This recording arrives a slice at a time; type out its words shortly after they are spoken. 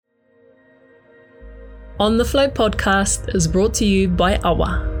On the Flow podcast is brought to you by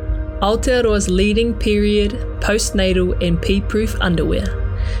AWWA, Aotearoa's leading period, postnatal and pee-proof underwear,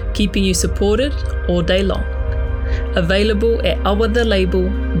 keeping you supported all day long. Available at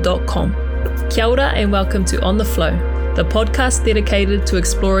awwathelabel.com. Kia ora and welcome to On the Flow, the podcast dedicated to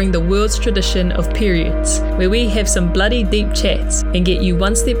exploring the world's tradition of periods, where we have some bloody deep chats and get you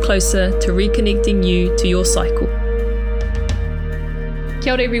one step closer to reconnecting you to your cycle.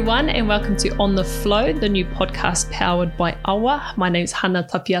 Kia ora everyone and welcome to On the Flow, the new podcast powered by AWWA. My name's Hana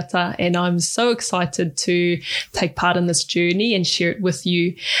Tapiata and I'm so excited to take part in this journey and share it with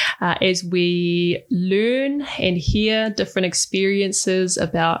you as we learn and hear different experiences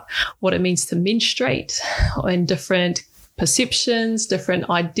about what it means to menstruate and different perceptions, different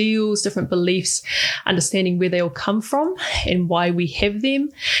ideals, different beliefs, understanding where they all come from and why we have them,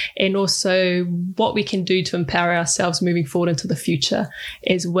 and also what we can do to empower ourselves moving forward into the future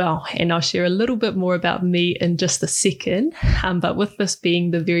as well. And I'll share a little bit more about me in just a second. But with this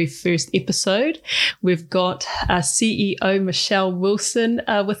being the very first episode, we've got CEO Michele Wilson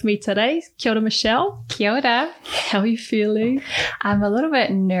with me today. Kia ora, Michele. Kia ora. How are you feeling? I'm a little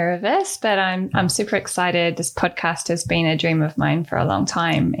bit nervous, but I'm super excited. This podcast has been a dream of mine for a long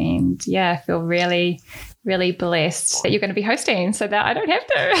time, and I feel really, really blessed that you're going to be hosting so that I don't have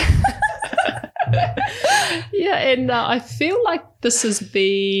to. And I feel like this has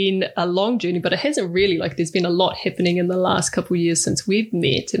been a long journey, but it hasn't really. There's been a lot happening in the last couple of years since we've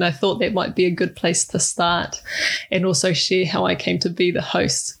met, and I thought that might be a good place to start and also share how I came to be the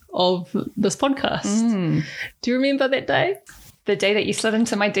host of this podcast. Do you remember that day? The day that you slid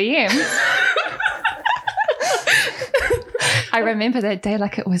into my DM. I remember that day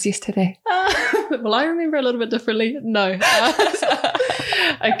like it was yesterday. Well, I remember a little bit differently. No.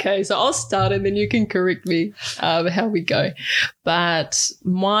 Okay, so I'll start and then you can correct me how we go. But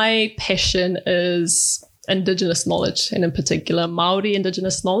my passion is Indigenous knowledge, and in particular Māori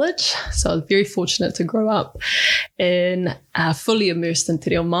Indigenous knowledge. So I was very fortunate to grow up in fully immersed in te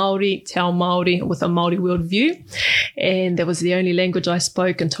reo Māori, te ao Māori, with a Māori worldview. And that was the only language I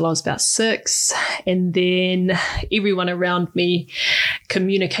spoke until I was about 6. And then everyone around me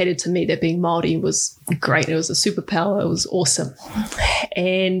communicated to me that being Māori was great. It was a superpower. It was awesome.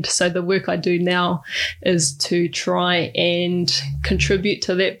 And so the work I do now is to try and contribute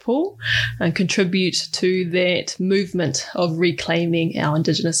to that pool and contribute to that movement of reclaiming our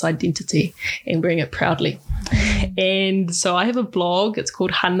Indigenous identity and wearing it proudly. And so I have a blog, it's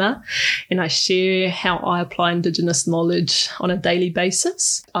called Hana, and I share how I apply Indigenous knowledge on a daily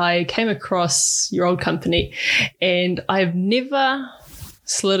basis. I came across your old company and I've never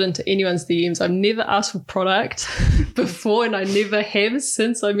slid into anyone's DMs. I've never asked for product before, and I never have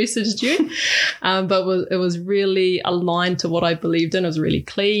since I messaged you. But it was really aligned to what I believed in. It was really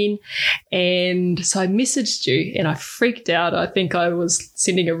clean. And so I messaged you and I freaked out. I think I was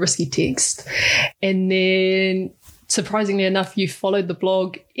sending a risky text. And then surprisingly enough, you followed the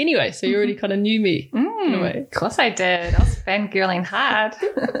blog anyway. So you already kind of knew me in a way. Of course I did. I was fangirling hard.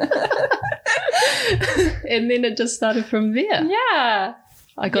 And then it just started from there. Yeah.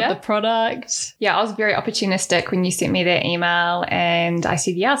 I got the product. Yeah, I was very opportunistic when you sent me that email, and I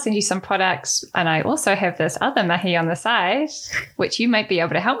said, I'll send you some products. And I also have this other mahi on the side, which you might be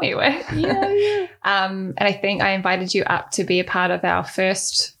able to help me with. Yeah. And I think I invited you up to be a part of our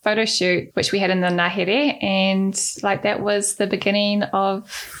first photo shoot, which we had in the Ngahere. And that was the beginning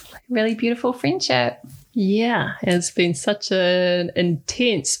of a really beautiful friendship. Yeah, it's been such an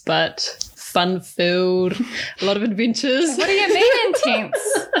intense but fun-filled, a lot of adventures. What do you mean intense?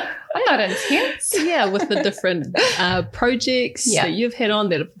 I'm not intense. Yeah, with the different projects that you've had on,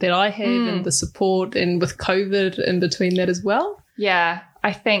 that I have, and the support, and with COVID in between that as well. Yeah,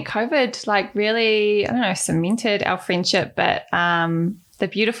 I think COVID really, cemented our friendship. But the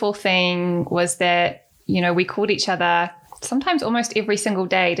beautiful thing was that, we called each other sometimes almost every single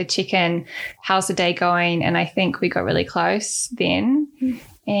day to check in, how's the day going? And I think we got really close then.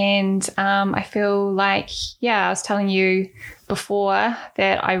 And I feel I was telling you before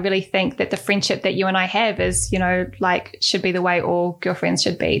that I really think that the friendship that you and I have is, should be the way all girlfriends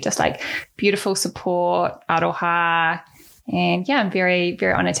should be, just beautiful support, aroha. And I'm very,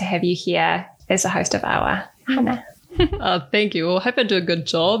 very honored to have you here as the host of AWWA, Hana. Thank you. Well, I hope I do a good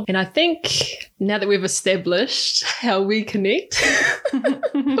job. And I think now that we've established how we connect,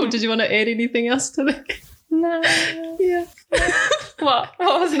 or did you want to add anything else to that? No. Yeah. What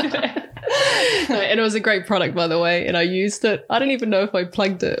was it about? No, and it was a great product, by the way, and I used it. I don't even know if I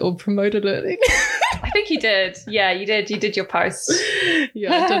plugged it or promoted it. I think you did. Yeah, you did. You did your post.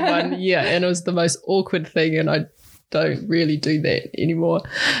 Yeah, I did one. Yeah, and it was the most awkward thing, and I don't really do that anymore.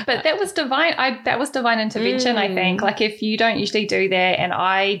 But that was divine. That was divine intervention, I think. Like if you don't usually do that, and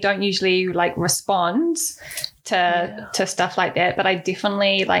I don't usually like respond to stuff like that, but I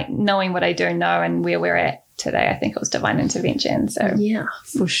definitely like knowing what I do know and where we're at today, I think it was divine intervention. So yeah,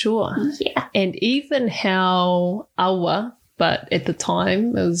 for sure. Yeah. And even how AWWA, but at the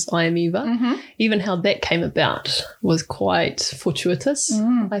time it was I Am Eva, even how that came about was quite fortuitous,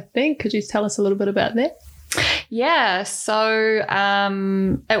 I think. Could you tell us a little bit about that? Yeah, so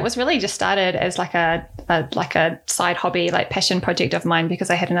it was really just started as like a side hobby, like passion project of mine because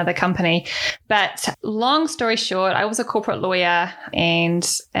I had another company. But long story short, I was a corporate lawyer and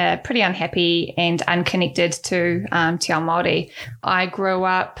pretty unhappy and unconnected to Te Ao Māori. I grew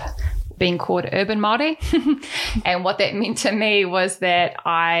up being called urban Māori. And what that meant to me was that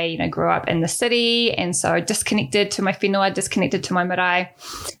I grew up in the city, and so disconnected to my whenua, disconnected to my marae.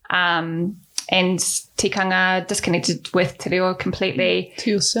 And tikanga, disconnected with te reo completely. To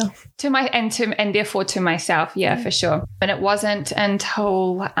yourself. And therefore to myself, for sure. And it wasn't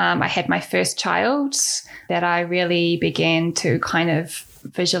until I had my first child that I really began to kind of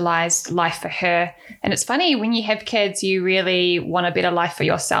visualize life for her. And it's funny, when you have kids, you really want a better life for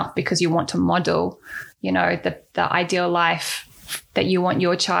yourself because you want to model, the ideal life that you want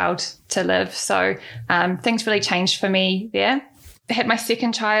your child to live. So things really changed for me there. I had my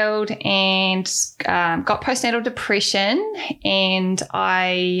second child and got postnatal depression, and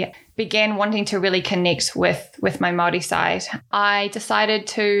I began wanting to really connect with my Māori side. I decided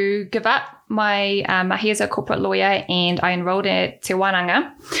to give up my mahi as a corporate lawyer, and I enrolled at Te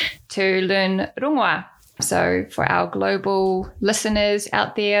Wānanga to learn rongoa. So for our global listeners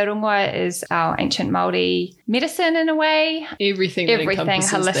out there, rongoa is our ancient Māori medicine in a way. Everything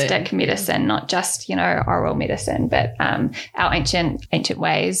holistic that. medicine, not just, oral medicine, but our ancient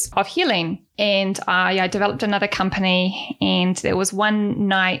ways of healing. And I developed another company, and there was one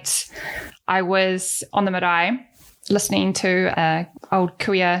night I was on the marae listening to old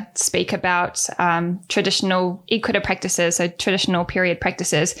kuia speak about traditional ikura practices, so traditional period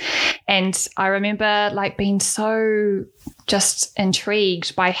practices. And I remember like being so just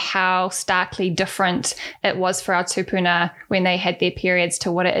intrigued by how starkly different it was for our tupuna when they had their periods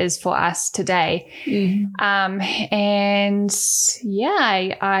to what it is for us today. I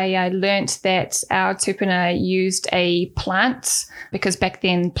learnt that our tupuna used a plant, because back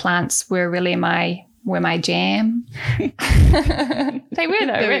then plants were really my jam. They were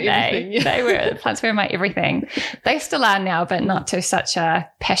though, weren't they? Yeah. They were. Plants were my everything. They still are now, but not to such a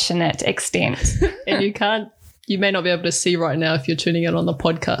passionate extent. And you may not be able to see right now if you're tuning in on the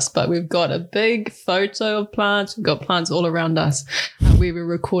podcast, but we've got a big photo of plants. We've got plants all around us. We were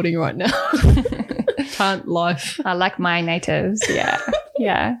recording right now. Plant life. I like my natives.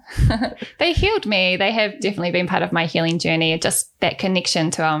 Yeah. They healed me. They have definitely been part of my healing journey. Just that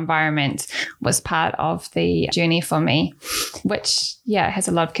connection to our environment was part of the journey for me, which, has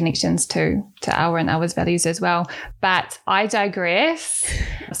a lot of connections to AWWA and AWWA's values as well. But I digress.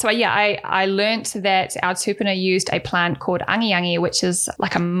 So, I learnt that our tupuna used a plant called angiangi, which is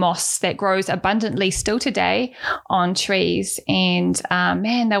like a moss that grows abundantly still today on trees. And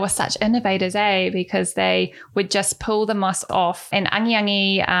man, they were such innovators, because they would just pull the moss off. And angiangi,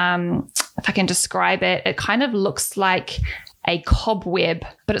 if I can describe it, it kind of looks like a cobweb,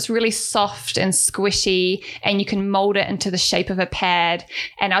 but it's really soft and squishy, and you can mold it into the shape of a pad.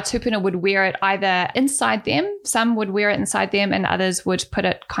 And our tupuna would wear it either inside them, some would wear it inside them, and others would put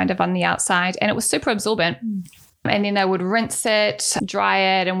it kind of on the outside. And it was super absorbent. And then they would rinse it, dry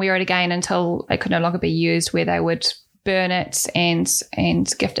it, and wear it again until it could no longer be used, where they would burn it and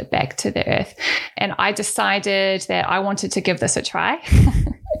gift it back to the earth. And I decided that I wanted to give this a try.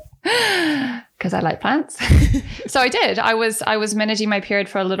 Because I like plants. So I did. I was managing my period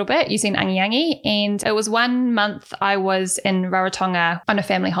for a little bit using angiangi, and it was 1 month I was in Rarotonga on a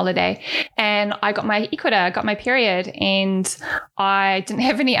family holiday, and I got my ikura, got my period, and I didn't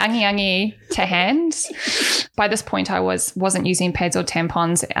have any angiangi to hand. By this point, I wasn't using pads or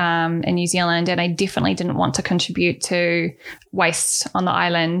tampons in New Zealand, and I definitely didn't want to contribute to waste on the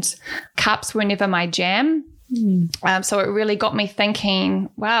island. Cups were never my jam. So it really got me thinking,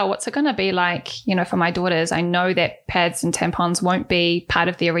 wow, what's it going to be like, for my daughters? I know that pads and tampons won't be part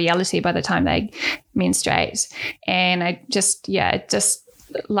of their reality by the time they menstruate. And I just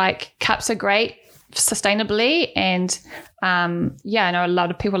like cups are great sustainably. And I know a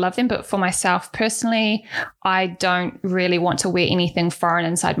lot of people love them, but for myself personally, I don't really want to wear anything foreign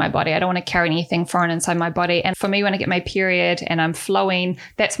inside my body. I don't want to carry anything foreign inside my body. And for me, when I get my period and I'm flowing,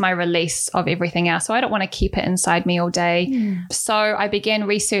 that's my release of everything else. So I don't want to keep it inside me all day. So I began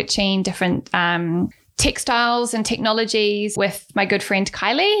researching different textiles and technologies with my good friend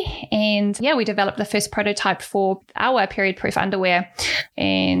Kylie. And yeah, we developed the first prototype for AWWA period-proof underwear.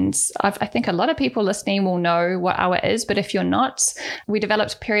 And I think a lot of people listening will know what AWWA is, but if you're not, we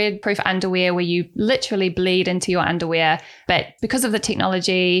developed period-proof underwear where you literally bleed into your underwear. But because of the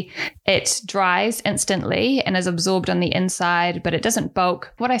technology, it dries instantly and is absorbed on the inside, but it doesn't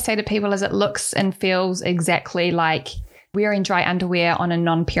bulk. What I say to people is it looks and feels exactly like wearing dry underwear on a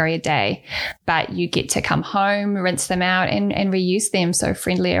non-period day, but you get to come home, rinse them out and reuse them. So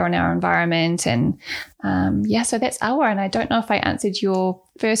friendlier on our environment. And so that's AWWA. And I don't know if I answered your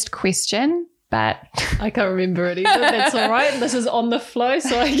first question, but I can't remember it either. That's all right. This is on the flow.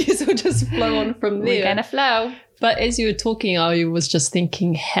 So I guess we'll just flow on from there. We're going to flow. But as you were talking, I was just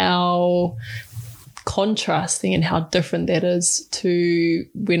thinking how contrasting and how different that is to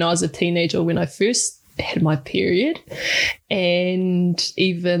when I was a teenager, when I first had my period, and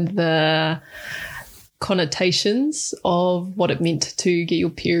even the connotations of what it meant to get your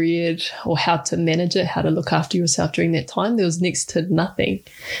period or how to manage it, how to look after yourself during that time. There was next to nothing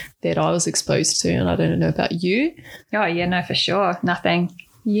that I was exposed to, and I don't know about you. Oh yeah, no, for sure. Nothing.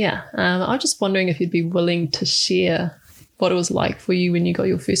 Yeah. I was just wondering if you'd be willing to share what it was like for you when you got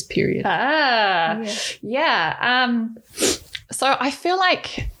your first period. Yeah. So I feel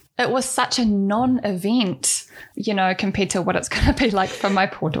like it was such a non-event, compared to what it's going to be like for my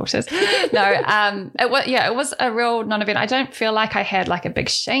poor daughters. No, it was a real non-event. I don't feel like I had like a big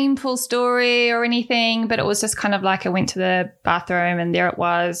shameful story or anything, but it was just kind of like I went to the bathroom and there it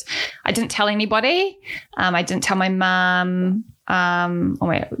was. I didn't tell anybody. I didn't tell my mum. Or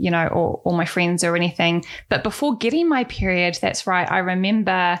my friends or anything. But before getting my period, that's right, I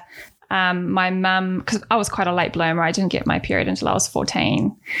remember my mum, because I was quite a late bloomer. I didn't get my period until I was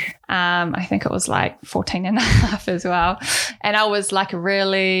 14. I think it was like 14 and a half as well. And I was like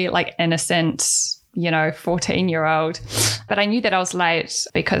really like innocent, 14-year-old. But I knew that I was late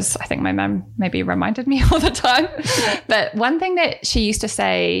because I think my mum maybe reminded me all the time. But one thing that she used to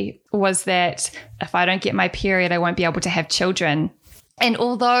say was that if I don't get my period, I won't be able to have children. And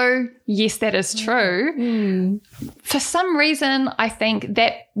although, yes, that is true, for some reason, I think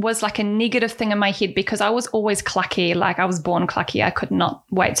that was like a negative thing in my head because I was always clucky. Like I was born clucky. I could not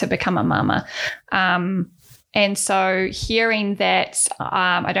wait to become a mama. And so hearing that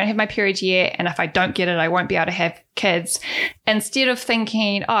I don't have my period yet, and if I don't get it, I won't be able to have kids, instead of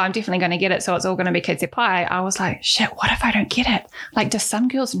thinking, oh, I'm definitely going to get it, so it's all going to be kids pie, I was like, shit, what if I don't get it? Like, do some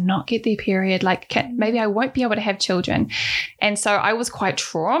girls not get their period? Like, maybe I won't be able to have children. And so I was quite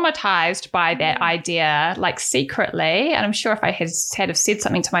traumatized by that idea, like secretly. And I'm sure if I had said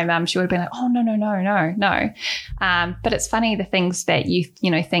something to my mum, she would have been like, oh, no. But it's funny the things that you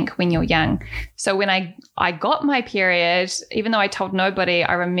think when you're young. So when I got my period, even though I told nobody,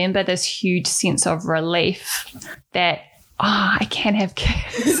 I remember this huge sense of relief that, I can have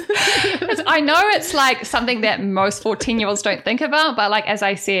kids. I know it's like something that most 14-year-olds don't think about, but like, as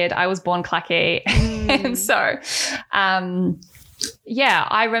I said, I was born clucky. And so,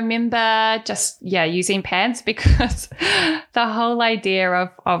 I remember just, using pads because the whole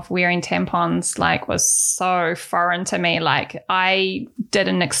idea of wearing tampons like was so foreign to me. Like I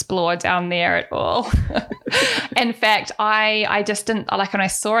didn't explore down there at all. In fact, I just didn't, like when I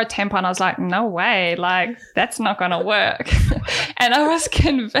saw a tampon, I was like, no way, like that's not going to work. And I was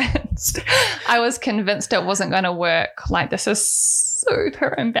convinced it wasn't going to work. Like this is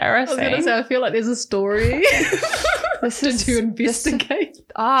super embarrassing. I was going to say, I feel like there's a story. Did you investigate?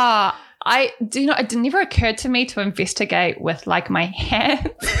 It never occurred to me to investigate with like my hands.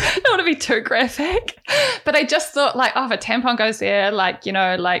 I don't want to be too graphic, but I just thought like, if a tampon goes there, like,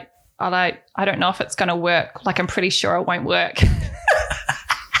 I don't know if it's going to work. Like, I'm pretty sure it won't work.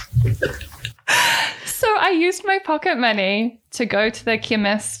 So I used my pocket money to go to the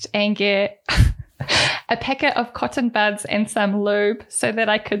chemist and get a packet of cotton buds and some lube so that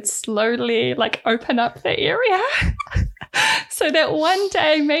I could slowly like open up the area so that one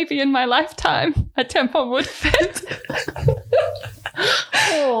day, maybe in my lifetime, a tampon would fit.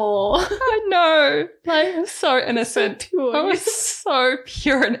 Oh, I know. Like, I was so innocent. So pure. I was so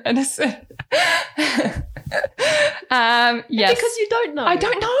pure and innocent. Yes. Because you don't know. I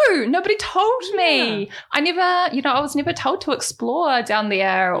don't know. Nobody told me. I never, I was never told to explore down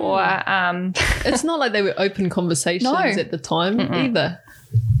there or. It's not like they were open conversations at the time either.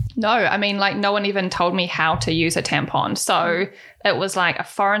 No, I mean, like no one even told me how to use a tampon. So it was like a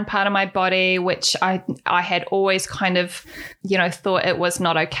foreign part of my body, which I had always kind of, thought it was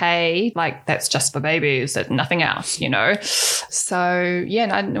not okay. Like that's just for babies, that's nothing else, So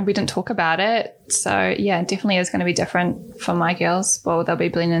yeah, no, we didn't talk about it. So yeah, definitely is going to be different for my girls. Well, they'll be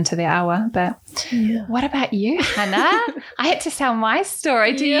blending into their AWWA. But What about you, Hannah? I had to tell my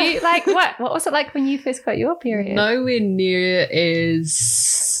story. Do you like what was it like when you first got your period? Nowhere near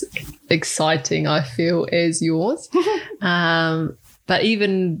as exciting, I feel, as yours. But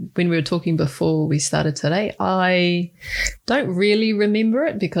even when we were talking before we started today, I don't really remember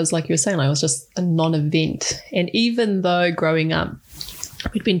it because, like you were saying, I was just a non-event. And even though growing up,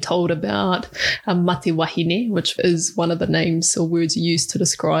 we'd been told about mate wahine, which is one of the names or words used to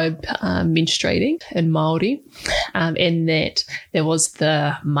describe menstruating in Māori, and that there was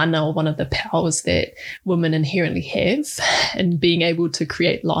the mana, or one of the powers that women inherently have in being able to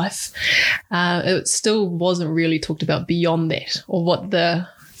create life. It still wasn't really talked about beyond that, or what the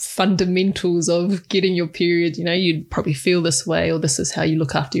fundamentals of getting your period, you'd probably feel this way, or this is how you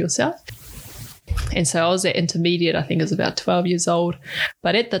look after yourself. And so I was at intermediate, I think I was about 12 years old.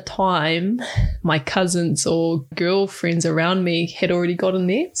 But at the time, my cousins or girlfriends around me had already gotten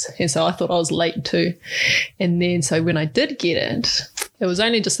theirs. And so I thought I was late too. And then so when I did get it, it was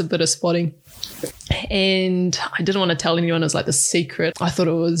only just a bit of spotting. And I didn't want to tell anyone. It was like the secret. I thought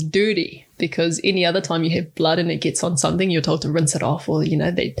it was dirty because any other time you have blood and it gets on something, you're told to rinse it off, or,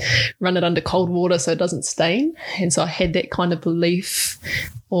 they run it under cold water so it doesn't stain. And so I had that kind of belief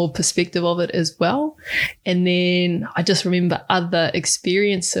or perspective of it as well. And then I just remember other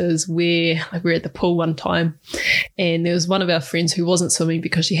experiences where, like, we were at the pool one time and there was one of our friends who wasn't swimming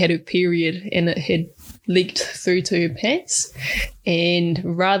because she had her period and it had leaked through to her pants. And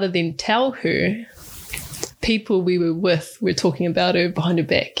rather than tell her, people we were with were talking about her behind her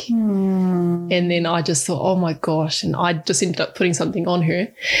back. And then I just thought, oh my gosh. And I just ended up putting something on her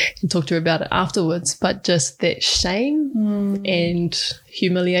and talked to her about it afterwards. But just that shame and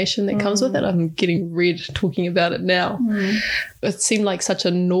humiliation that comes with it. I'm getting red talking about it now. It seemed like such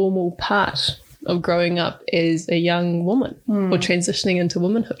a normal part of growing up as a young woman or transitioning into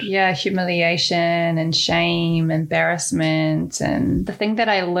womanhood. Yeah, humiliation and shame, embarrassment. And the thing that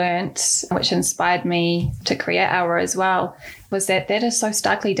I learnt, which inspired me to create AWWA as well, was that is so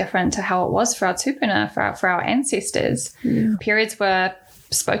starkly different to how it was for our tupuna, for our ancestors. Periods were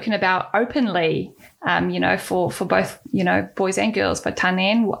spoken about openly, for both, boys and girls, for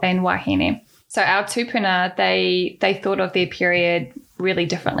tane and wahine. So our tupuna, they thought of their period really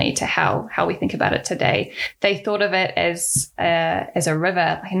differently to how we think about it today. They thought of it as a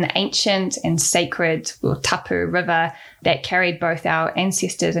river, like an ancient and sacred or tapu river that carried both our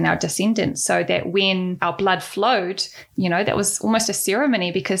ancestors and our descendants, so that when our blood flowed, that was almost a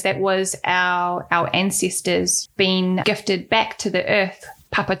ceremony, because that was our ancestors being gifted back to the earth.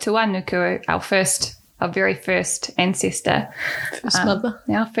 Papatuanuku, our very first ancestor. First mother.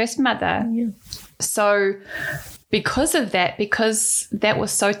 Our first mother. Yeah. So because of that, because that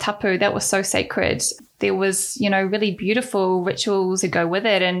was so tapu, that was so sacred, there was, really beautiful rituals that go with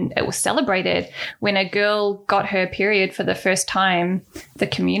it, and it was celebrated. When a girl got her period for the first time, the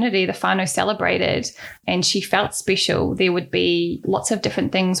community, the whānau, celebrated, and she felt special. There would be lots of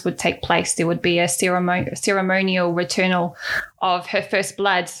different things would take place. There would be a ceremonial returnal of her first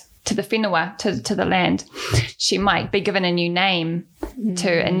blood to the whenua, to the land. She might be given a new name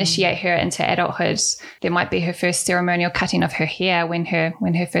to initiate her into adulthood. There might be her first ceremonial cutting of her hair when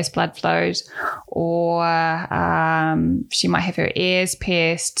her first blood flowed, or she might have her ears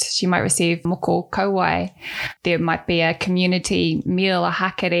pierced. She might receive moko kauai. There might be a community meal, a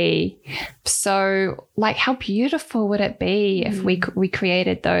hakari. So, like, how beautiful would it be if we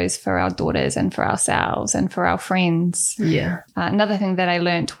created those for our daughters and for ourselves and for our friends? Yeah. Another thing that I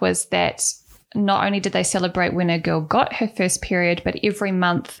learned was that not only did they celebrate when a girl got her first period, but every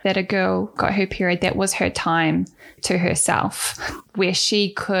month that a girl got her period, that was her time to herself, where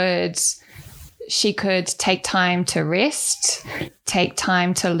she could take time to rest, take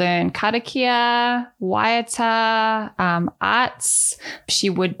time to learn karakia, waiata, arts. She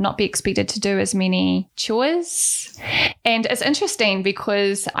would not be expected to do as many chores. And it's interesting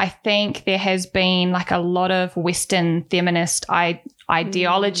because I think there has been like a lot of Western feminist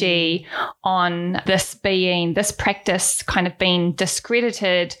ideology on this practice kind of being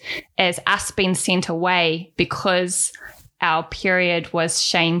discredited as us being sent away because our period was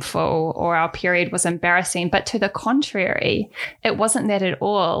shameful or our period was embarrassing. But to the contrary, it wasn't that at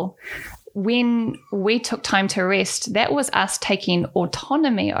all. when we took time to rest, that was us taking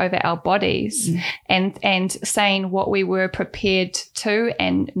autonomy over our bodies and saying what we were prepared to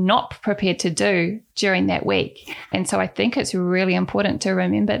and not prepared to do during that week. And so I think it's really important to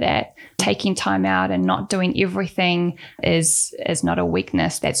remember that taking time out and not doing everything is not a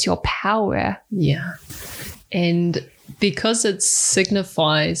weakness. That's your power. Yeah. And because it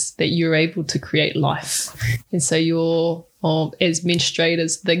signifies that you're able to create life. And so you're, as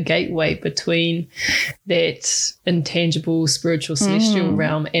menstruators, the gateway between that intangible spiritual celestial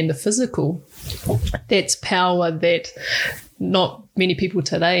realm and the physical. That's power that not many people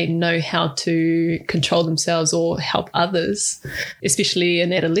today know how to control themselves or help others, especially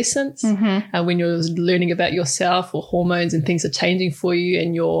in adolescence, when you're learning about yourself or hormones and things are changing for you,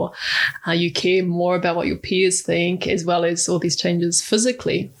 and you care more about what your peers think, as well as all these changes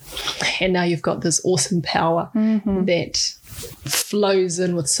physically. And now you've got this awesome power that flows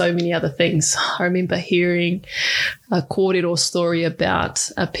in with so many other things. I remember hearing a kōrero story about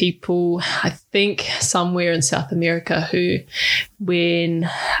people, I think somewhere in South America, who when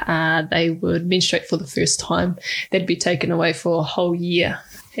they would menstruate for the first time, they'd be taken away for a whole year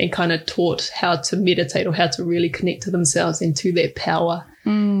and kind of taught how to meditate or how to really connect to themselves and to their power,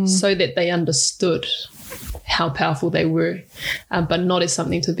 so that they understood how powerful they were, but not as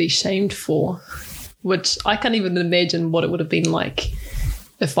something to be shamed for, which I can't even imagine what it would have been like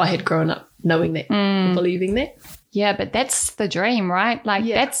if I had grown up knowing that, believing that. Yeah, but that's the dream, right? Like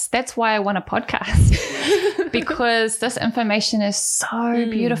that's why I want a podcast, because this information is so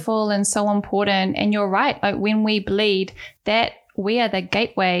beautiful and so important. And you're right. Like when we bleed, that we are the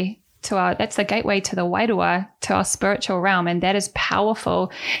gateway that's the gateway to the wairua, to our spiritual realm. And that is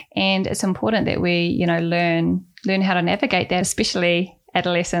powerful. And it's important that we, learn how to navigate that, especially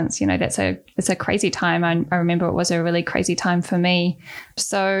adolescence. It's a crazy time. I remember it was a really crazy time for me.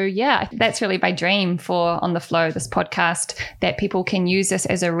 So yeah, that's really my dream for On the Flow, this podcast, that people can use this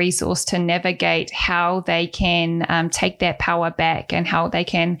as a resource to navigate how they can take that power back and how they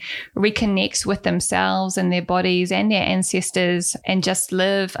can reconnect with themselves and their bodies and their ancestors and just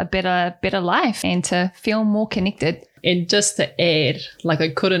live a better life and to feel more connected. And just to add, I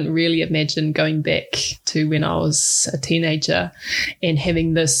couldn't really imagine going back to when I was a teenager and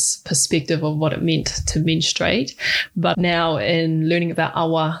having this perspective of what it meant to menstruate. But now in learning about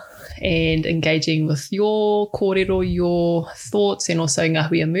AWWA and engaging with your kōrero, your thoughts, and also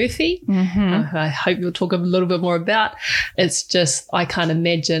Ngahuia Murphy, I hope you'll talk a little bit more about. It's just, I can't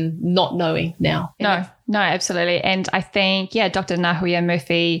imagine not knowing now. No, absolutely. And I think, Dr. Ngahuia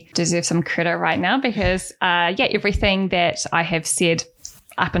Murphy deserves some credit right now because, everything that I have said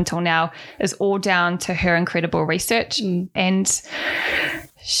up until now is all down to her incredible research. And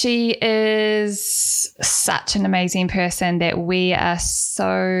she is such an amazing person that we're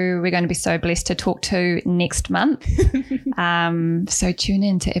going to be so blessed to talk to next month. So tune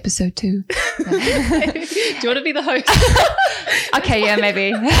in to episode 2. Do you want to be the host? Okay, yeah,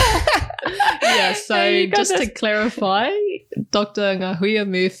 maybe. Yeah, so just to clarify, Dr. Ngahuia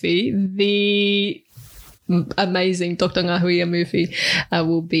Murphy, the amazing Dr. Ngahuia Murphy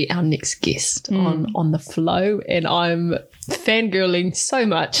will be our next guest on the Flow, and I'm fangirling so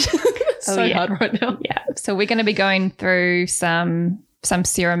much. Hard right now. Yeah, so we're going to be going through some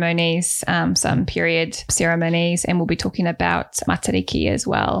ceremonies, some period ceremonies, and we'll be talking about matariki as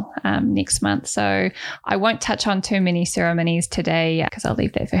well next month. So I won't touch on too many ceremonies today because I'll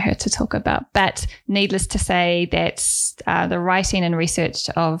leave that for her to talk about. But needless to say that the writing and research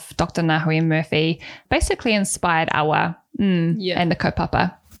of Dr. Ngahuia Murphy basically inspired AWWA and the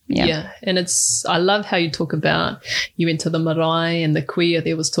kaupapa. Yeah. And I love how you talk about, you went to the marae and the kuia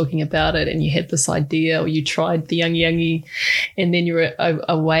there was talking about it, and you had this idea, or you tried the yangi, and then you were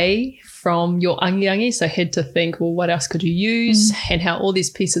away from your angi, so had to think, well, what else could you use, and how all these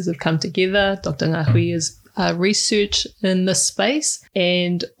pieces have come together. Dr. Ngahuia's research in this space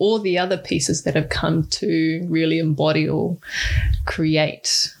and all the other pieces that have come to really embody or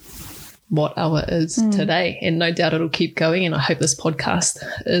create what AWWA is today. And no doubt it'll keep going, and I hope this podcast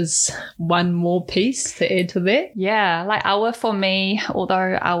is one more piece to add to that. Yeah, like AWWA for me,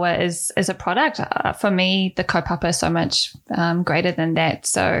 although AWWA is a product, for me the kaupapa is so much greater than that.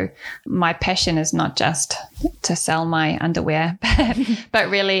 So my passion is not just to sell my underwear, but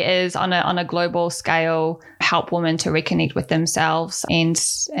really is on a global scale, help women to reconnect with themselves. And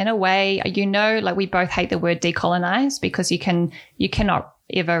in a way, we both hate the word decolonize, because you cannot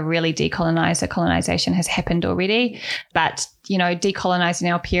ever really decolonize. A colonization has happened already. But, decolonizing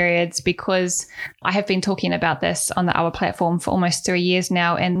our periods, because I have been talking about this on the AWWA platform for almost 3 years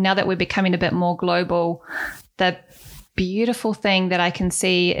now. And now that we're becoming a bit more global, the beautiful thing that I can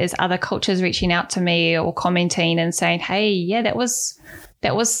see is other cultures reaching out to me or commenting and saying, hey, yeah, that was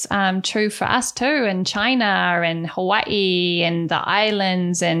true for us too, in China and Hawaii and the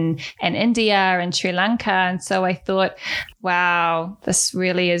islands and India and Sri Lanka. And so I thought, wow, this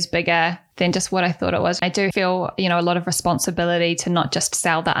really is bigger than just what I thought it was. I do feel, a lot of responsibility to not just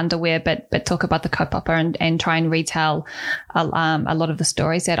sell the underwear, but talk about the kaupapa and try and retell a lot of the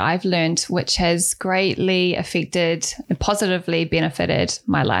stories that I've learned, which has greatly affected and positively benefited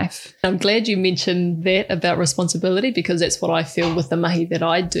my life. I'm glad you mentioned that about responsibility, because that's what I feel with the mahi that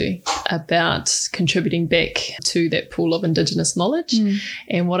I do about contributing back to that pool of Indigenous knowledge.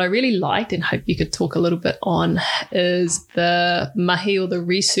 And what I really liked, and hope you could talk a little bit on, is the mahi or the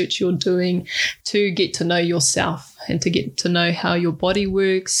research you're doing to get to know yourself and to get to know how your body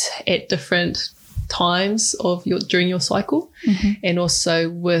works at different times of during your cycle, and also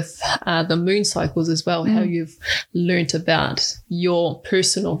with the moon cycles as well, how you've learnt about your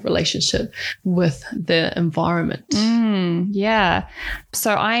personal relationship with the environment. Yeah.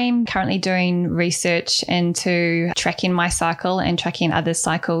 So I'm currently doing research into tracking my cycle and tracking others'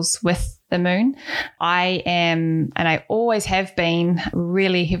 cycles with the moon. I am, and I always have been,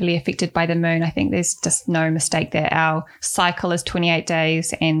 really heavily affected by the moon. I think there's just no mistake that our cycle is 28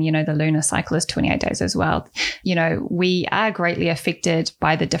 days and, the lunar cycle is 28 days as well. We are greatly affected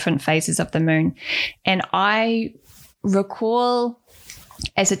by the different phases of the moon. And I recall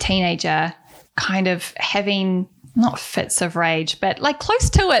as a teenager kind of having not fits of rage, but like close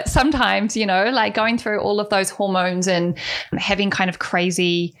to it sometimes, like going through all of those hormones and having kind of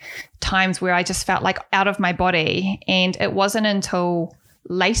crazy times where I just felt like out of my body. And it wasn't until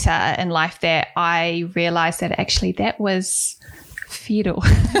later in life that I realized that actually that was fetal.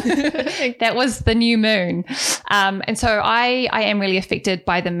 That was the new moon. And so I am really affected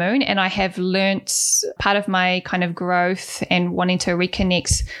by the moon, and I have learnt part of my kind of growth and wanting to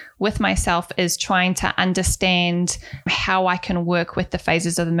reconnect with myself is trying to understand how I can work with the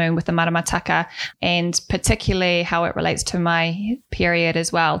phases of the moon, with the maramataka, and particularly how it relates to my period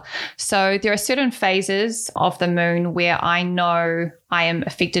as well. So there are certain phases of the moon where I know I am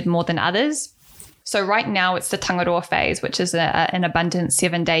affected more than others. So right now it's the tangaroa phase, which is an abundant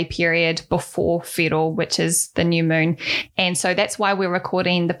 7-day period before Whiro, which is the new moon. And so that's why we're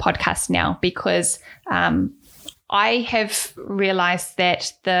recording the podcast now, because I have realized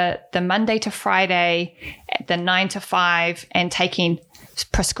that the Monday to Friday, the 9 to 5, and taking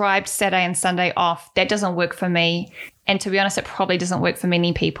prescribed Saturday and Sunday off, that doesn't work for me. And to be honest, it probably doesn't work for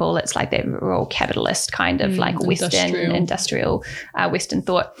many people. It's like that real capitalist kind of like industrial Western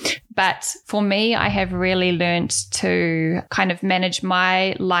thought. But for me, I have really learnt to kind of manage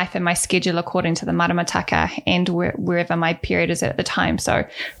my life and my schedule according to the maramataka and wherever my period is at the time. So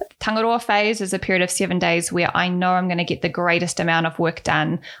Tangaroa phase is a period of 7 days where I know I'm going to get the greatest amount of work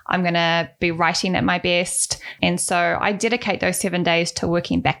done. I'm going to be writing at my best. And so I dedicate those 7 days to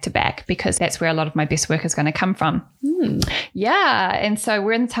working back to back, because that's where a lot of my best work is going to come from. Yeah. And so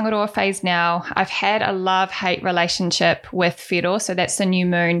we're in the Tangaroa phase now. I've had a love-hate relationship with Whiro. So that's the new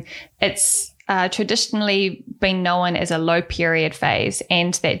moon. It's traditionally been known as a low period phase,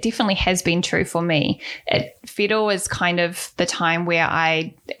 and that definitely has been true for me. Whiro is kind of the time where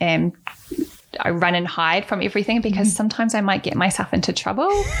I run and hide from everything, because sometimes I might get myself into trouble.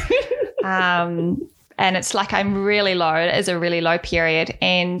 And it's like I'm really low. It is a really low period,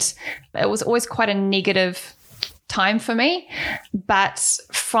 and it was always quite a negative time for me. But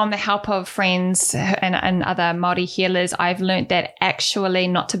from the help of friends and other Māori healers, I've learned that actually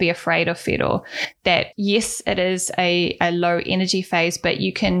not to be afraid of Whiro, that yes, it is a low energy phase, but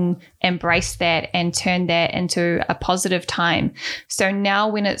you can embrace that and turn that into a positive time. So now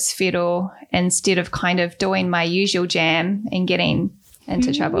when it's Whiro, instead of kind of doing my usual jam and getting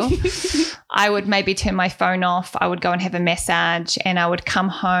into trouble, I would maybe turn my phone off. I would go and have a massage, and I would come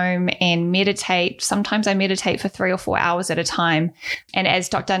home and meditate. Sometimes I meditate for 3 or 4 hours at a time. And as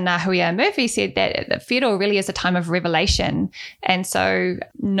Dr. Nahuia Murphy said, that Whiro really is a time of revelation. And so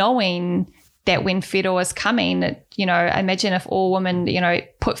knowing that when Whiro is coming, imagine if all women,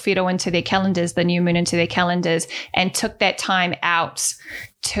 put Whiro into their calendars, the new moon into their calendars, and took that time out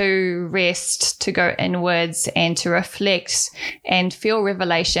to rest, to go inwards and to reflect and feel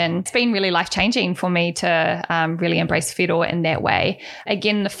revelation. It's been really life-changing for me to really embrace Whiro in that way.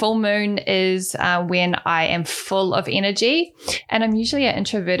 Again, the full moon is when I am full of energy, and I'm usually an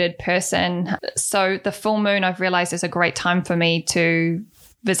introverted person. So the full moon, I've realized, is a great time for me to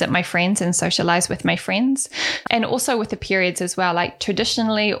visit my friends and socialize with my friends, and also with the periods as well. Like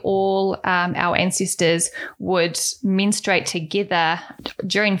traditionally, all our ancestors would menstruate together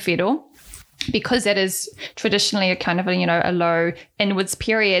during Whiro. because that is traditionally a kind of a low inwards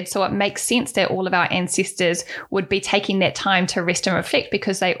period. So it makes sense that all of our ancestors would be taking that time to rest and reflect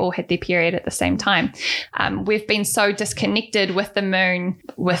because they all had their period at the same time. We've been so disconnected with the moon,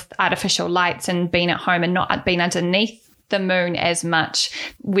 with artificial lights and being at home and not being underneath the moon as much.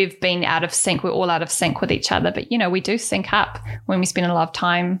 We've been out of sync. We're all out of sync with each other. But, we do sync up when we spend a lot of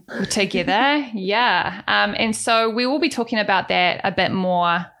time together. Yeah. And so we will be talking about that a bit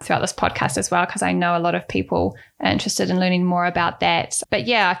more throughout this podcast as well, because I know a lot of people are interested in learning more about that. But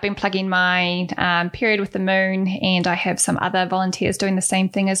yeah, I've been plugging my period with the moon, and I have some other volunteers doing the same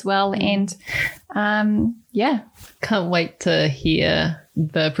thing as well. And yeah. Can't wait to hear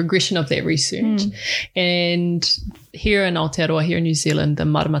the progression of that research. And here in Aotearoa, here in New Zealand, the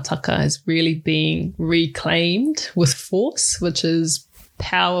maramataka is really being reclaimed with force, which is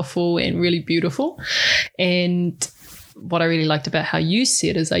powerful and really beautiful. And what I really liked about how you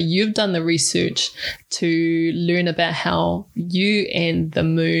said is that you've done the research to learn about how you and the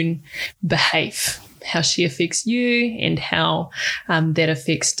moon behave, how she affects you, and how that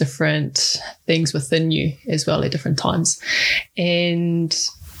affects different things within you as well at different times. And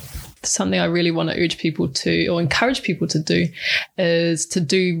something I really want to urge people to, or encourage people to do, is to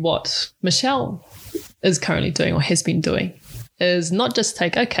do what Michele is currently doing or has been doing, is not just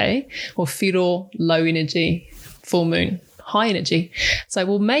take, or whiro, low energy, full moon, high energy. So,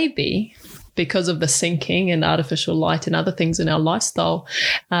 well, maybe because of the syncing and artificial light and other things in our lifestyle,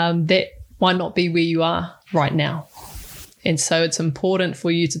 that might not be where you are right now. And so it's important for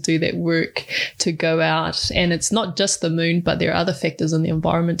you to do that work, to go out. And it's not just the moon, but there are other factors in the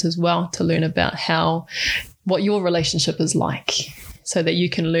environment as well, to learn about what your relationship is like, so that you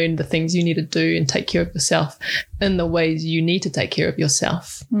can learn the things you need to do and take care of yourself in the ways you need to take care of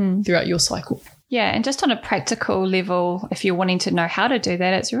yourself throughout your cycle. Yeah, and just on a practical level, if you're wanting to know how to do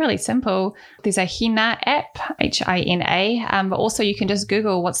that, it's really simple. There's a Hina app, Hina, but also you can just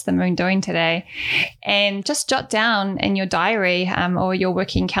Google what's the moon doing today, and just jot down in your diary or your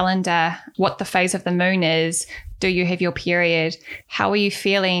working calendar what the phase of the moon is. Do you have your period? How are you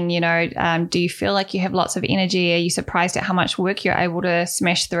feeling? Do you feel like you have lots of energy? Are you surprised at how much work you're able to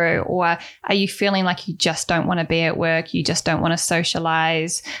smash through? Or are you feeling like you just don't want to be at work? You just don't want to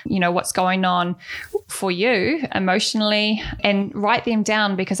socialize? What's going on for you emotionally? And write them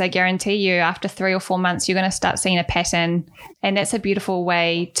down, because I guarantee you after 3 or 4 months, you're going to start seeing a pattern. And that's a beautiful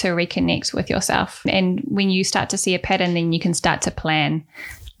way to reconnect with yourself. And when you start to see a pattern, then you can start to plan.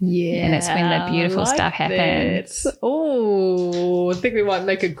 Yeah. And that's when the beautiful stuff happens. Oh, I think we might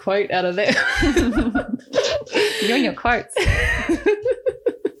make a quote out of that. You and your quotes.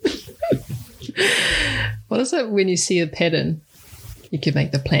 What is it when you see a pattern? You can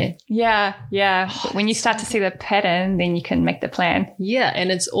make the plan. Yeah. When you start to see the pattern, then you can make the plan. Yeah,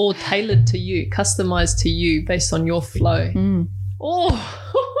 and it's all tailored to you, customized to you based on your flow. Oh,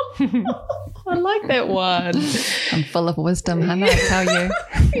 I like that one. I'm full of wisdom, Hannah, I tell you.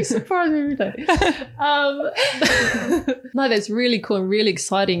 You surprise me every day. No, that's really cool and really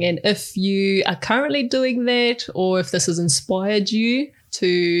exciting. And if you are currently doing that, or if this has inspired you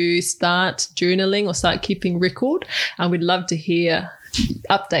to start journaling or start keeping record, we'd love to hear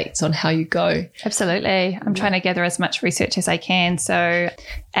updates on how you go. Absolutely. I'm trying to gather as much research as I can. So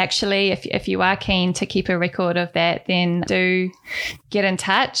actually, if you are keen to keep a record of that, then do get in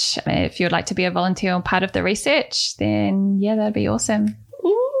touch. If you'd like to be a volunteer or part of the research, then yeah, that'd be awesome.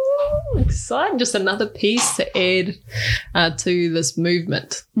 Ooh, exciting. Just another piece to add to this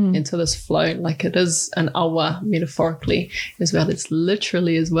movement and to this flow. Like it is an awa metaphorically as well. It's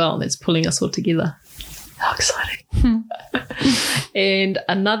literally as well. That's pulling us all together. How exciting. And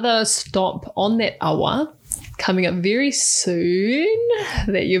another stop on that awa coming up very soon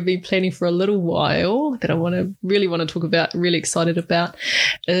that you've been planning for a little while, that I really want to talk about, really excited about,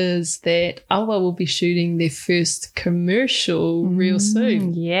 is that AWWA will be shooting their first commercial real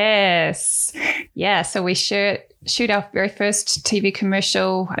soon. Yes. Yeah, so we shoot our very first TV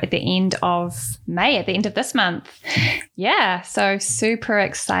commercial at the end of May, at the end of this month. Yeah, so super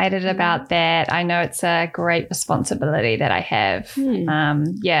excited about that. I know it's a great responsibility that I have.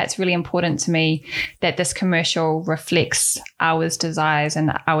 Yeah, it's really important to me that this commercial reflects AWWA's desires and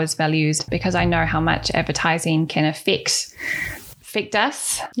AWWA's values, because I know how much advertising can affect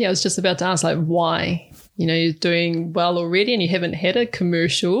us. Yeah, I was just about to ask, like, why? You're doing well already and you haven't had a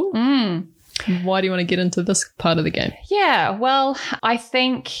commercial. Why do you want to get into this part of the game? Yeah, well, I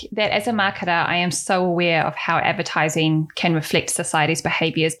think that as a marketer, I am so aware of how advertising can reflect society's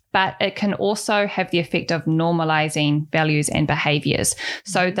behaviors, but it can also have the effect of normalizing values and behaviors.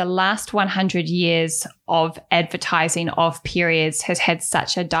 So the last 100 years of advertising of periods has had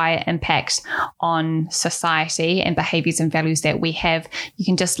such a dire impact on society and behaviors and values that we have. You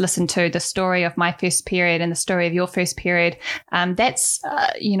can just listen to the story of my first period and the story of your first period. That's,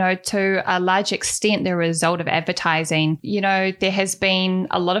 to a large extent, the result of advertising. There has been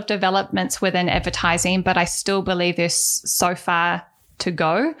a lot of developments within advertising, but I still believe there's so far to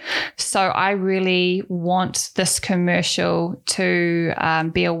go. So I really want this commercial to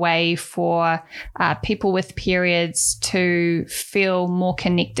be a way for people with periods to feel more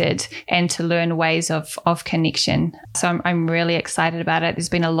connected and to learn ways of connection. So I'm really excited about it. There's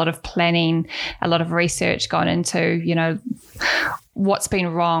been a lot of planning, a lot of research gone into, what's been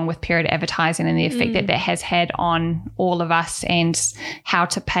wrong with period advertising and the effect that has had on all of us and how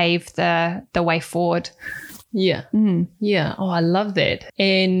to pave the way forward. Yeah. Yeah. Oh, I love that.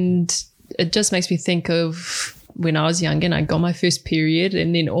 And it just makes me think of when I was young and I got my first period,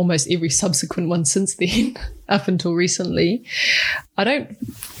 and then almost every subsequent one since then, up until recently. I don't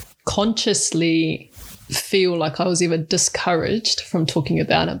consciously feel like I was ever discouraged from talking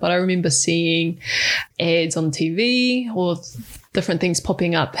about it, but I remember seeing ads on TV or different things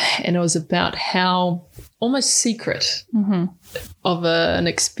popping up, and it was about how almost secret of an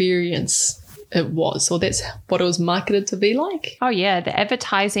experience it was, or that's what it was marketed to be like. Oh yeah, the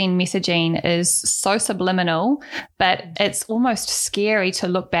advertising messaging is so subliminal, but it's almost scary to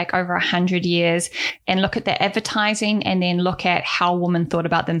look back over 100 years and look at the advertising and then look at how women thought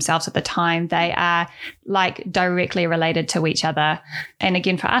about themselves at the time. They are like directly related to each other. And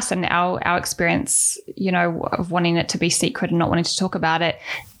again, for us and our experience, of wanting it to be secret and not wanting to talk about it,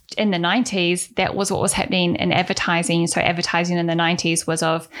 in the 90s, that was what was happening in advertising. So advertising in the 90s was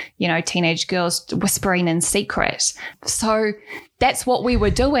of, teenage girls whispering in secret. So that's what we were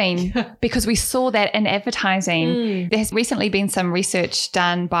doing because we saw that in advertising. There has recently been some research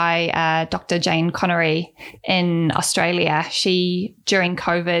done by Dr. Jane Connery in Australia. She, during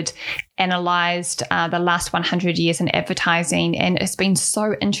COVID, analysed the last 100 years in advertising, and it's been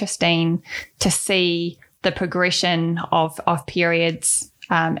so interesting to see the progression of periods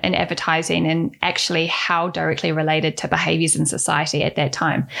in advertising and actually how directly related to behaviors in society at that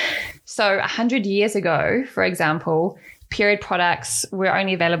time. So 100 years ago, for example, period products were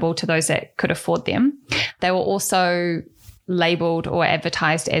only available to those that could afford them. They were also labeled or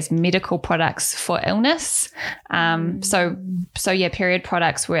advertised as medical products for illness. So period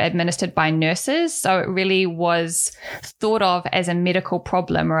products were administered by nurses. So it really was thought of as a medical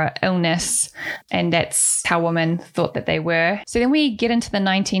problem or an illness. And that's how women thought that they were. So then we get into the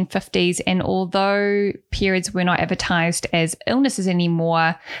 1950s, and although periods were not advertised as illnesses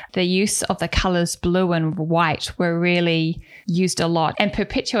anymore, the use of the colors blue and white were really used a lot and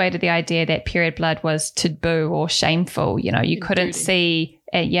perpetuated the idea that period blood was taboo or shameful. You couldn't see,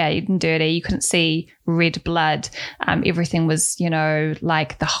 even dirty. You couldn't see red blood. Everything was,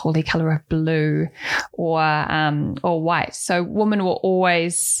 like the holy color of blue or white. So women were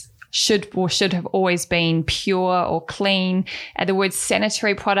always should have always been pure or clean. The word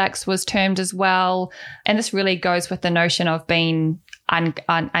sanitary products was termed as well. And this really goes with the notion of being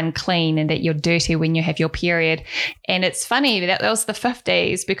unclean and that you're dirty when you have your period. And it's funny that was the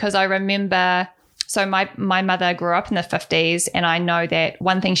 50s, because I remember, so my mother grew up in the 50s, and I know that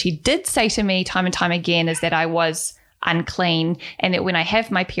one thing she did say to me time and time again is that I was unclean and that when I have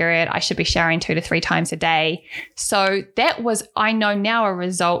my period, I should be showering 2 to 3 times a day. So that was, I know now, a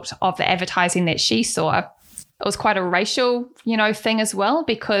result of the advertising that she saw. It was quite a racial, thing as well,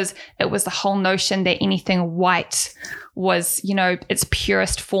 because it was the whole notion that anything white was, its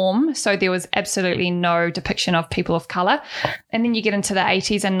purest form. So there was absolutely no depiction of people of color. And then you get into the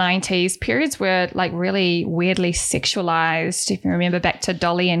 80s and 90s, periods were like really weirdly sexualized, if you remember back to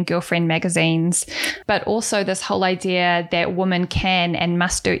Dolly and Girlfriend magazines. But also this whole idea that women can and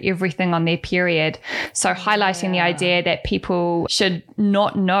must do everything on their period. So highlighting the idea that people should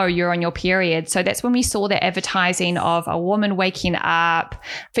not know you're on your period. So that's when we saw the advertising of a woman waking up,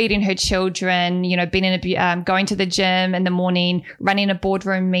 feeding her children, being in going to the gym in the morning, running a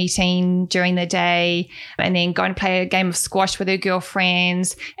boardroom meeting during the day, and then going to play a game of squash with her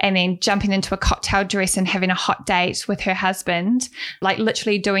girlfriends, and then jumping into a cocktail dress and having a hot date with her husband, like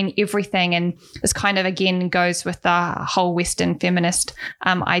literally doing everything. And this kind of, again, goes with the whole Western feminist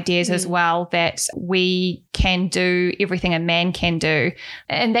ideas as well, that we can do everything a man can do.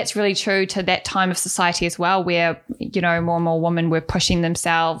 And that's really true to that time of society as well, where, more and more women were pushing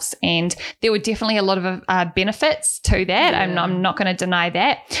themselves. And there were definitely a lot of benefits to that. I'm not going to deny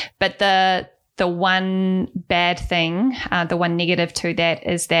that. But the one bad thing, the one negative to that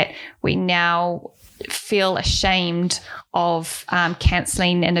is that we now feel ashamed of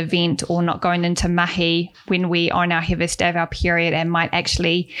cancelling an event or not going into mahi when we are on our heaviest day of our period and might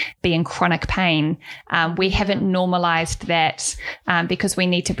actually be in chronic pain. We haven't normalized that because we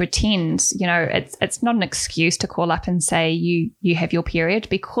need to pretend, it's not an excuse to call up and say you have your period,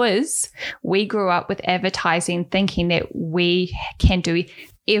 because we grew up with advertising thinking that we can do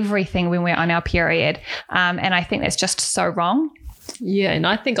everything when we're on our period. And I think that's just so wrong. Yeah, and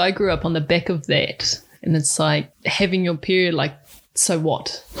I think I grew up on the back of that. And it's like having your period, like, so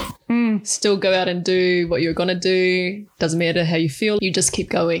what? Still go out and do what you're going to do. Doesn't matter how you feel. You just keep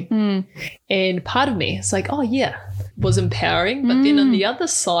going. And part of me, it's like, oh, yeah, was empowering. But then on the other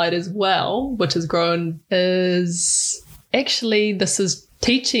side as well, which has grown, is actually this is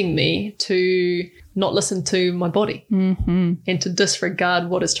teaching me to not listen to my body and to disregard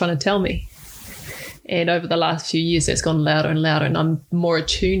what it's trying to tell me. And over the last few years, that's gone louder and louder, and I'm more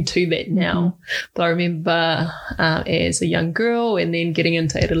attuned to that now. But I remember as a young girl and then getting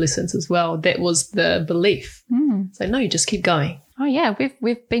into adolescence as well, that was the belief. So, no, you just keep going. Oh, yeah.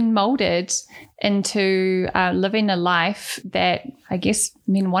 We've been molded into living a life that I guess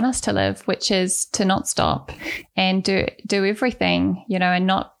men want us to live, which is to not stop and do everything, and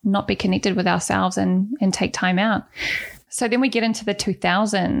not be connected with ourselves and take time out. So then we get into the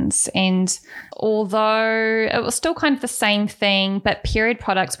 2000s, and although it was still kind of the same thing, but period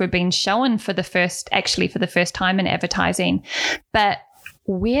products were being shown for the first time in advertising, but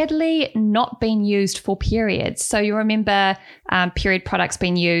weirdly not being used for periods. So you remember period products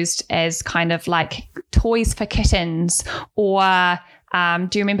being used as kind of like toys for kittens, or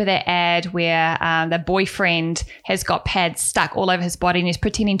do you remember that ad where the boyfriend has got pads stuck all over his body and he's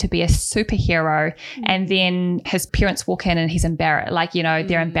pretending to be a superhero, and then his parents walk in and he's embarrassed,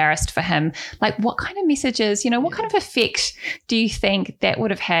 they're embarrassed for him. Like, what kind of messages, what kind of effect do you think that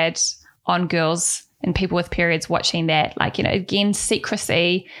would have had on girls and people with periods watching that? Again,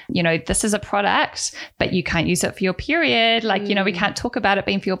 secrecy, this is a product, but you can't use it for your period. We can't talk about it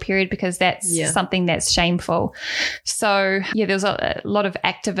being for your period because that's something that's shameful. So there's a lot of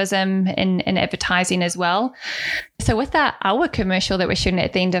activism in advertising as well. So with that AWWA commercial that we're shooting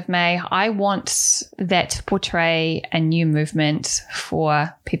at the end of May, I want that to portray a new movement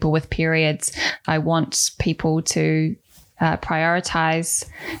for people with periods. I want people to prioritize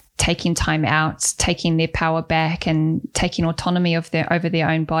taking time out, taking their power back, and taking autonomy over their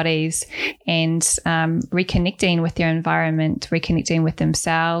own bodies, and reconnecting with their environment, reconnecting with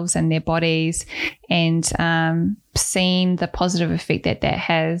themselves and their bodies, and seeing the positive effect that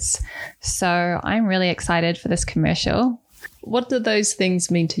has. So I'm really excited for this commercial. What do those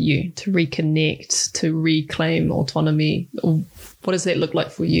things mean to you? To reconnect, to reclaim autonomy? What does that look like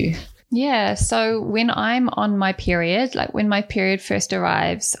for you? Yeah. So when I'm on my period, like when my period first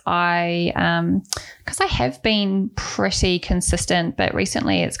arrives, because I have been pretty consistent, but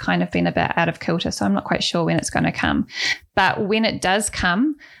recently it's kind of been a bit out of kilter. So I'm not quite sure when it's going to come. But when it does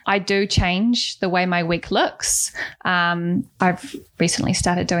come, I do change the way my week looks. I've recently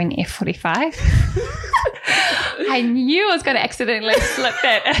started doing F45. I knew I was going to accidentally slip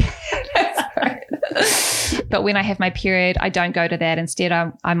that. But when I have my period, I don't go to that. Instead,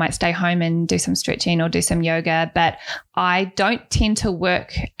 I might stay home and do some stretching or do some yoga, but I don't tend to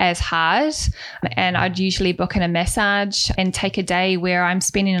work as hard. And I'd usually book in a massage and take a day where I'm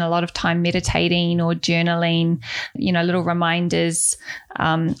spending a lot of time meditating or journaling, little reminders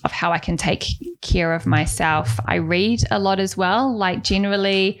of how I can take care of myself. I read a lot as well. Like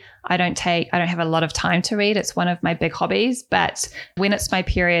generally, I don't have a lot of time to read. It's one of my big hobbies, but when it's my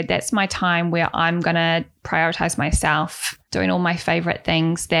period, that's my time where I'm going to prioritize myself, doing all my favorite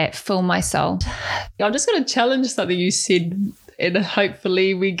things that fill my soul. I'm just going to challenge something you said, and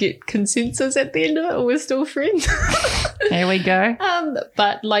hopefully we get consensus at the end of it, or we're still friends. Here we go.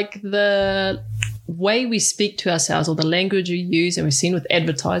 But like the way we speak to ourselves, or the language we use, and we've seen with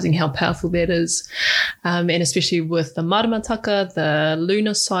advertising how powerful that is, and especially with the maramataka, the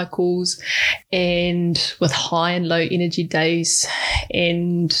lunar cycles, and with high and low energy days,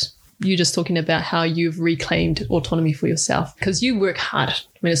 and you just talking about how you've reclaimed autonomy for yourself because you work hard.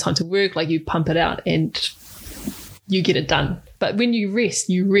 When it's time to work, like you pump it out and you get it done. But when you rest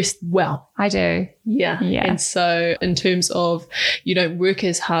well. I do. Yeah. And so in terms of you don't work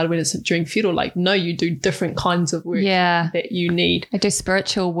as hard when it's during fetal, like no, you do different kinds of work that you need. I do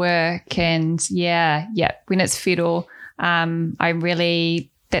spiritual work and when it's fetal, I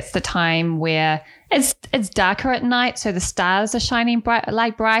really that's the time where it's darker at night, so the stars are shining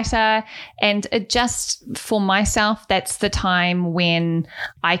brighter. And it just, for myself, that's the time when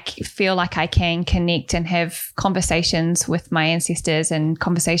I feel like I can connect and have conversations with my ancestors and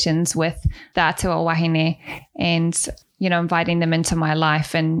conversations with the AWWA wahine, and, you know, inviting them into my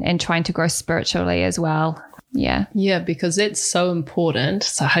life and trying to grow spiritually as well. Yeah. Yeah, because it's so important.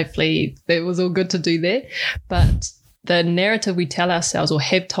 So hopefully it was all good to do that. But the narrative we tell ourselves, or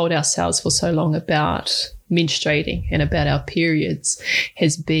have told ourselves for so long, about menstruating and about our periods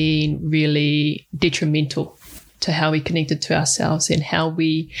has been really detrimental to how we connected to ourselves and how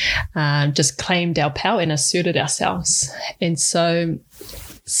we just claimed our power and asserted ourselves. And so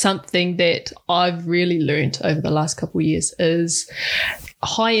something that I've really learned over the last couple of years is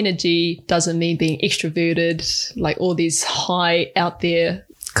high energy doesn't mean being extroverted, like all these high out there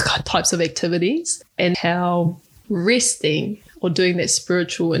types of activities, and how resting or doing that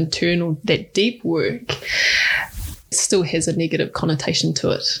spiritual, internal, that deep work still has a negative connotation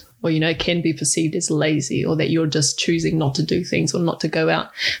to it, or, you know, can be perceived as lazy, or that you're just choosing not to do things or not to go out,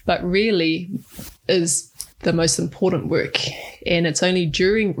 but really is the most important work. And it's only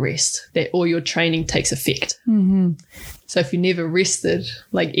during rest that all your training takes effect. Mm-hmm. So if you never rested,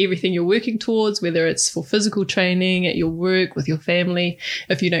 like everything you're working towards, whether it's for physical training, at your work, with your family,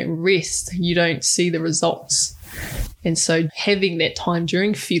 if you don't rest, you don't see the results. And so having that time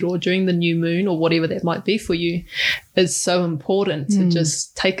during feed or during the new moon or whatever that might be for you is so important to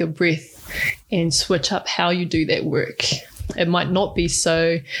just take a breath and switch up how you do that work. It might not be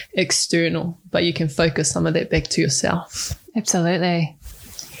so external, but you can focus some of that back to yourself. Absolutely.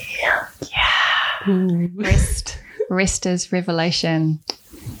 Yeah. Ooh. Rest is revelation.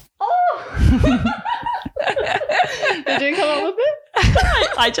 Oh! Did you come up with it?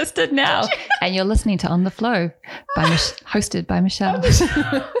 I just did now. And you're listening to On the Flow, hosted by Michele.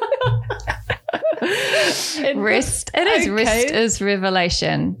 Rest is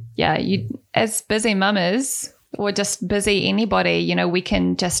revelation. Yeah, you, as busy mamas, or just busy anybody, you know, we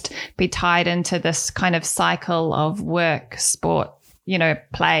can just be tied into this kind of cycle of work, sport, you know,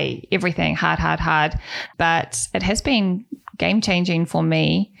 play, everything hard. But it has been game changing for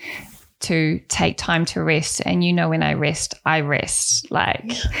me to take time to rest. And, you know, when I rest.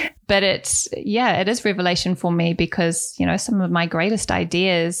 But it is revelation for me, because, you know, some of my greatest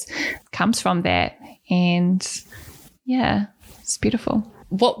ideas comes from that. And yeah, it's beautiful.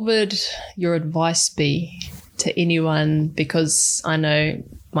 What would your advice be to anyone? Because I know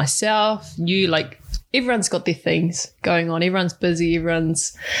myself, you, like, everyone's got their things going on. Everyone's busy.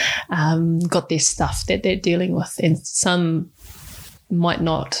 Everyone's got their stuff that they're dealing with. And some might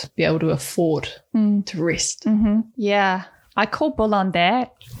not be able to afford to rest. Mm-hmm. Yeah. I call bull on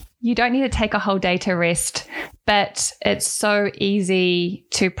that. You don't need to take a whole day to rest, but it's so easy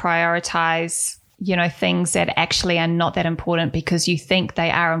to prioritize, you know, things that actually are not that important because you think they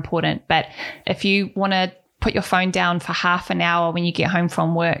are important. But if you want to put your phone down for half an hour when you get home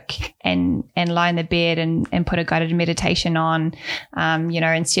from work and lie in the bed and put a guided meditation on, you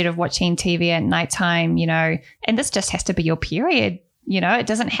know, instead of watching TV at nighttime, you know, and this just has to be your period, you know, it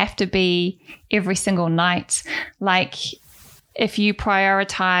doesn't have to be every single night. Like, if you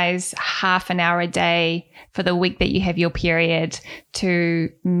prioritize half an hour a day for the week that you have your period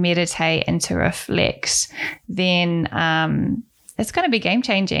to meditate and to reflect, then it's going to be game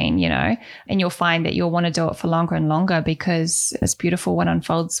changing, you know, and you'll find that you'll want to do it for longer and longer, because it's beautiful what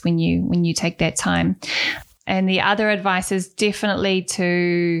unfolds when you take that time. And the other advice is definitely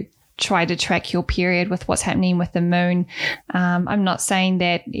to try to track your period with what's happening with the moon. I'm not saying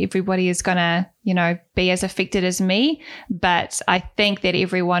that everybody is going to, you know, be as affected as me, but I think that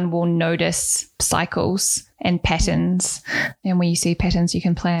everyone will notice cycles and patterns. And when you see patterns, you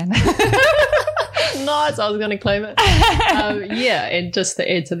can plan. Nice. I was going to claim it. Yeah. And just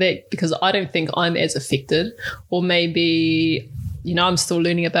to add to that, because I don't think I'm as affected, or maybe, you know, I'm still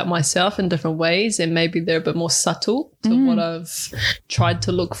learning about myself in different ways, and maybe they're a bit more subtle to what I've tried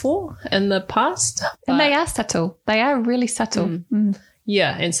to look for in the past. And they are subtle. They are really subtle.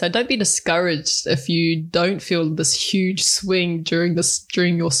 Yeah. And so don't be discouraged if you don't feel this huge swing during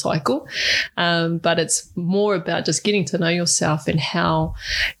your cycle. But it's more about just getting to know yourself and how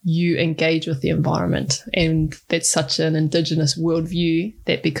you engage with the environment. And that's such an Indigenous worldview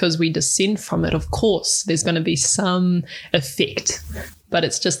that because we descend from it, of course, there's going to be some effect. But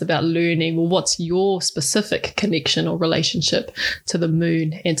it's just about learning, well, what's your specific connection or relationship to the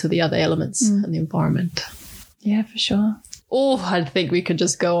moon and to the other elements in the environment? Yeah, for sure. Oh, I think we could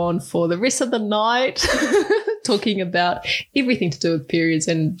just go on for the rest of the night talking about everything to do with periods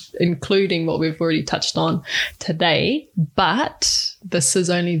and including what we've already touched on today. But this is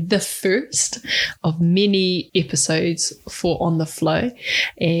only the first of many episodes for On the Flow,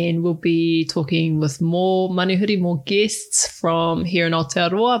 and we'll be talking with more manuhiri, more guests from here in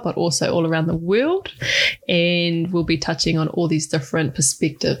Aotearoa, but also all around the world, and we'll be touching on all these different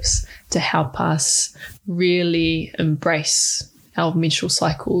perspectives to help us really embrace our menstrual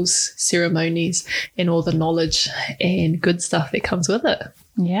cycles, ceremonies, and all the knowledge and good stuff that comes with it.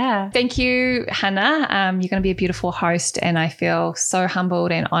 Yeah. Thank you, Hannah. You're going to be a beautiful host, and I feel so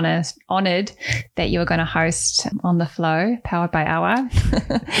humbled and honored that you're going to host On the Flow, powered by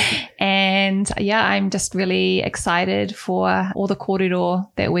AWWA. And yeah, I'm just really excited for all the kōrero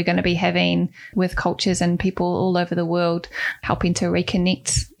that we're going to be having with cultures and people all over the world, helping to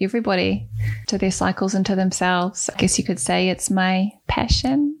reconnect everybody to their cycles and to themselves. I guess you could say it's my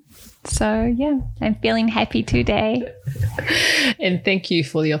passion. So yeah, I'm feeling happy today. And thank you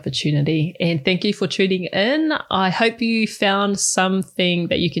for the opportunity, and thank you for tuning in. I hope you found something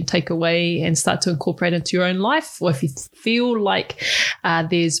that you can take away and start to incorporate into your own life. Or if you feel like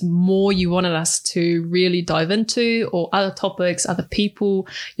there's more you wanted us to really dive into, or other topics, other people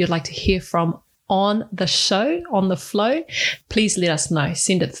you'd like to hear from on the show, On the Flow, please let us know.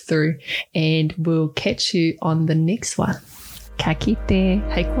 Send it through, and we'll catch you on the next one. Ka kite.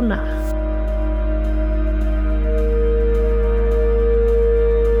 Hei kona.